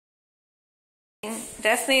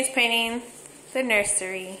Destiny's painting the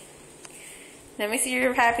nursery. Let me see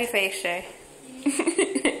your happy face, Shay.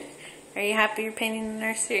 Are you happy you're painting the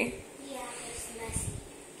nursery? Yeah, it's messy.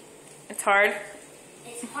 It's hard?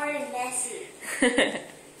 It's hard and messy.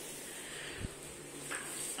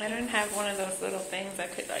 I don't have one of those little things I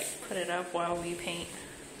could like put it up while we paint.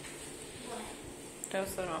 What?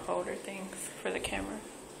 Those little holder things for the camera.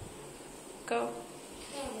 Go.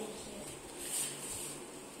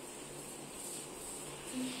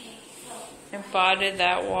 And Bob did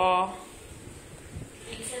that wall.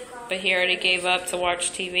 But he already gave up to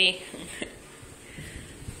watch TV.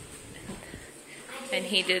 And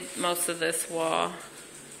he did most of this wall.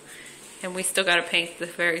 And we still got to paint the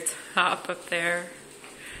very top up there.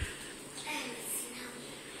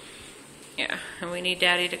 Yeah, and we need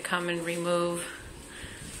Daddy to come and remove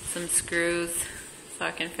some screws so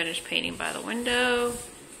I can finish painting by the window.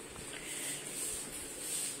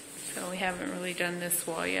 So we haven't really done this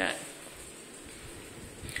wall yet.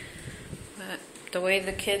 But the way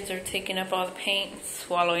the kids are taking up all the paint,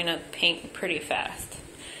 swallowing up paint pretty fast.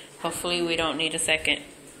 Hopefully we don't need a second,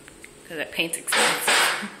 because that paint's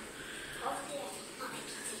expensive.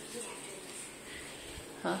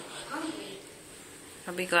 Huh?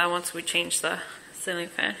 I'll be glad once we change the ceiling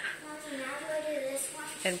fan. Mommy, now do I do this one?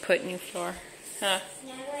 And put new floor. Huh?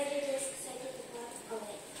 Now do I do this because I did the bottom? Oh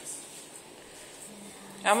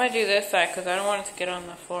wait. I'm going to do this side because I don't want it to get on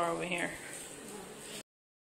the floor over here.